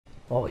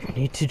All you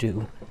need to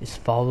do is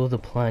follow the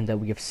plan that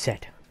we have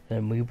set,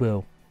 then we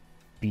will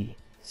be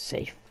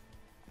safe.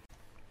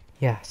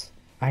 Yes,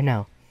 I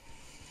know.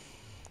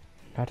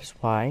 That is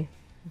why,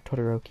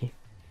 Todoroki,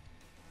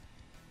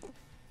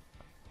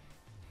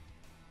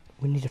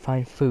 we need to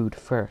find food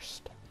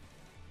first.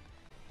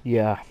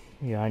 Yeah,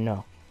 I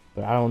know.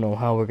 But I don't know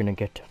how we're gonna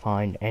get to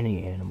find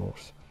any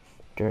animals.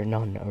 There are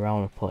none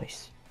around the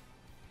place.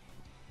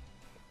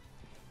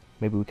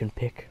 Maybe we can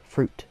pick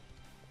fruit,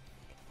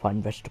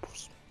 find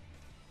vegetables,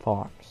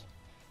 farms.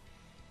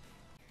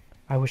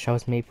 I wish I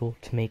was able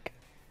to make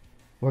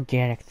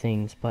organic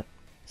things, but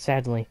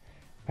sadly,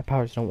 my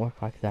powers don't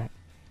work like that.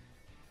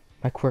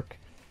 My quirk,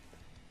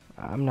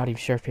 I'm not even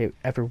sure if it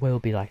ever will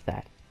be like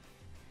that.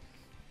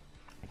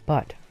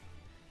 But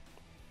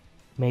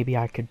maybe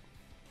I could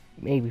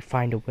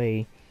find a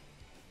way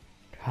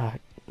to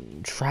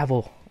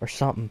travel or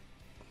something.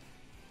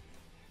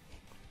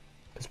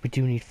 Because we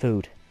do need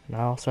food. And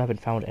I also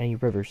haven't found any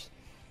rivers.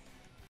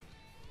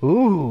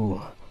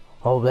 Ooh!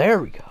 Oh, there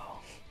we go.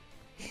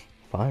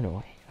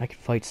 Finally, I can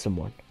fight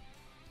someone.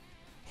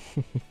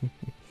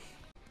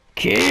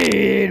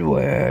 Kid,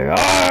 where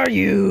are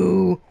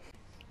you?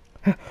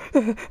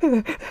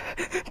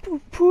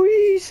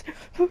 Please.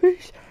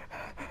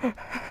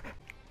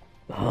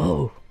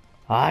 Oh,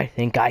 I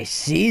think I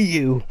see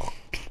you.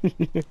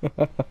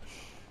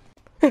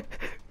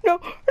 No!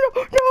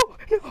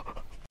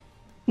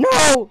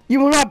 No! You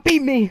will not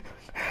beat me!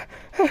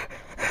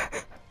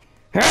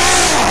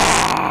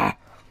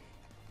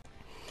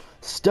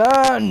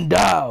 Stand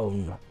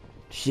down,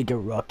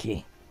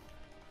 Shigaraki.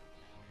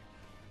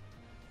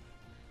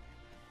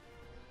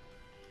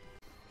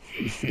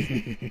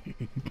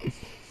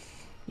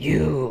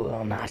 You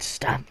will not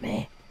stop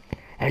me,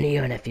 and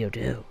even if you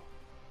do,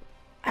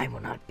 I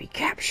will not be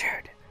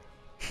captured.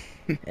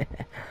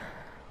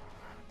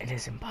 It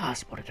is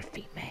impossible to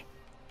defeat me.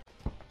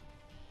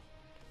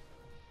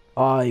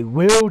 I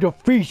will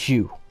defeat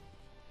you,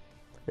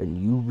 and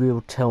you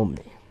will tell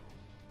me,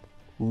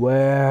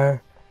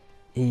 where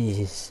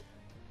is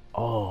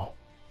All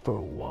for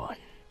One?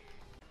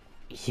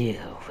 You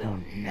will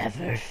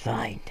never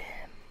find him.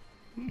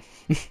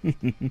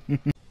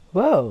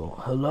 Well,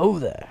 hello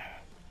there.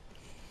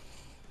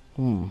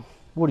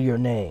 What are your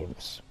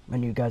names? Are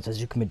you guys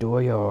Azuki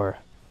Midoriya or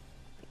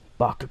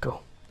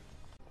Bakugo?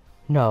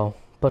 No,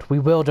 but we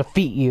will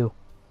defeat you.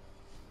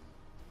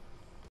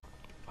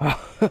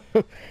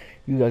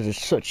 You guys are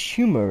such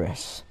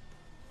humorous.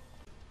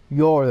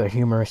 You're the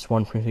humorous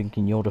one for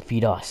thinking you'll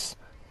defeat us.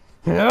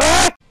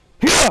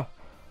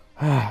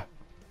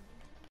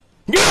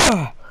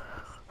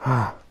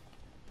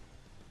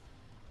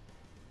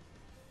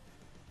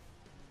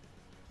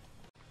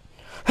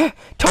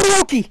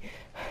 Todoroki!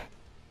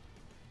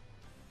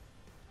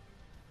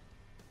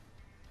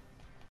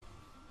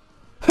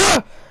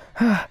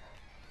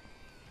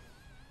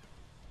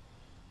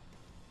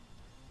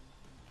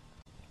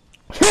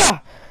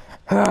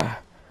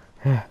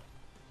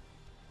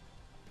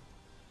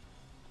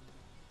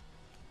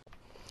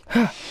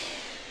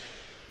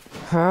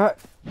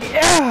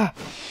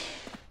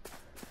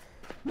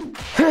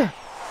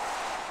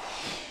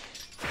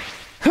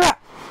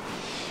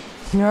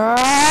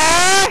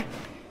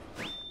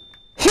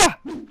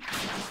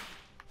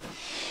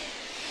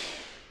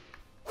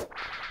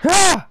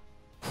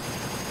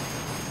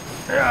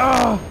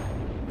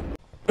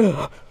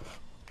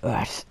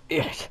 That's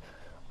it.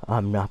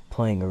 I'm not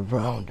playing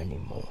around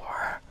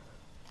anymore.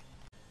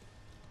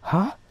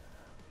 Huh?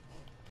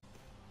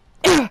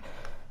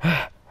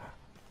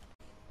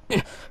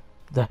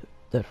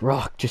 That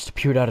rock just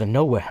appeared out of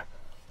nowhere.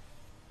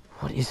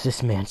 What is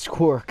this man's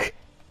quirk?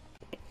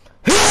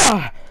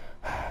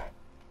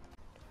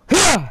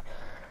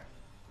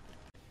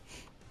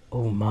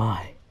 Oh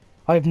my.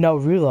 I've now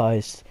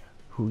realized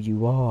who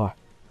you are.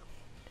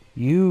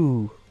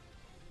 You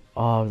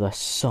are the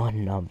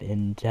son of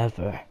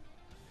Endeavor.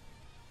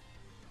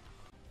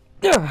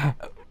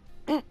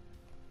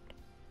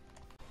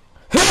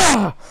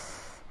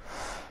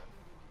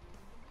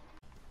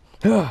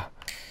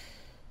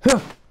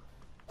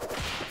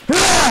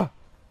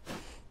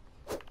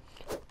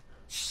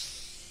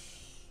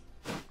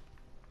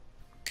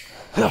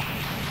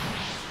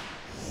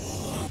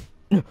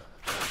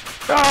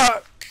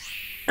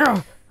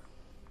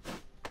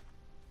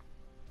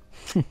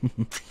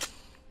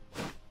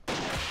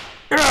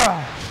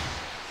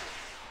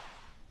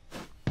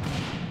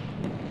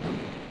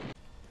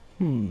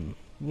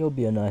 You'll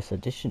be a nice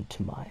addition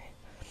to my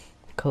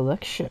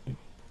collection.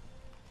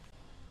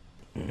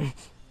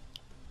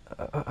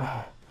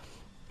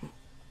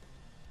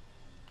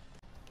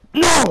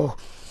 No!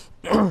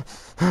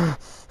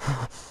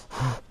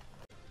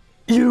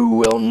 You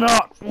will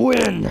not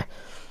win!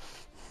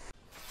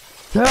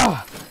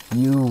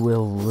 You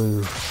will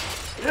lose.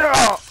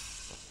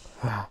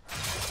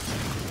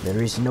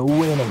 There is no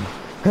winning.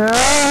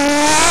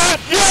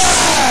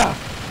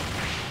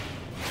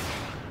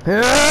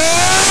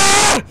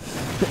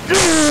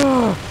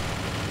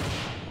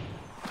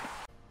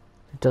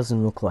 It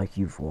doesn't look like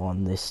you've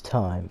won this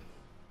time.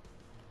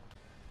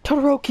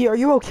 Todoroki, are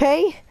you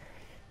okay?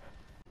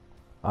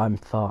 I'm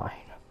fine.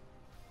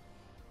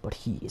 But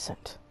he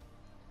isn't.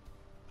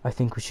 I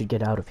think we should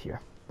get out of here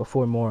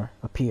before more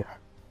appear.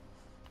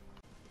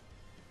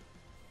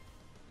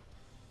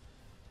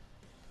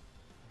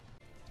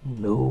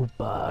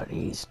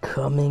 Nobody's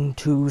coming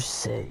to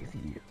save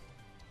you.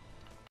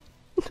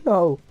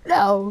 No,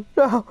 no,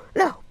 no,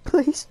 no,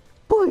 please,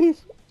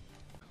 please.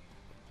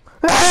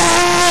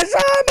 Ah,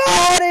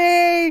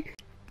 somebody!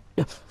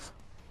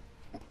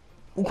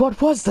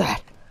 What was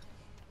that?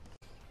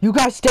 You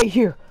guys stay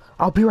here.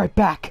 I'll be right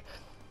back.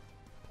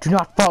 Do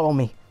not follow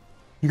me.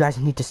 You guys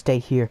need to stay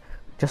here,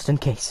 just in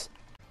case.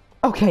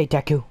 Okay,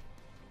 Deku.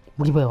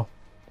 We will.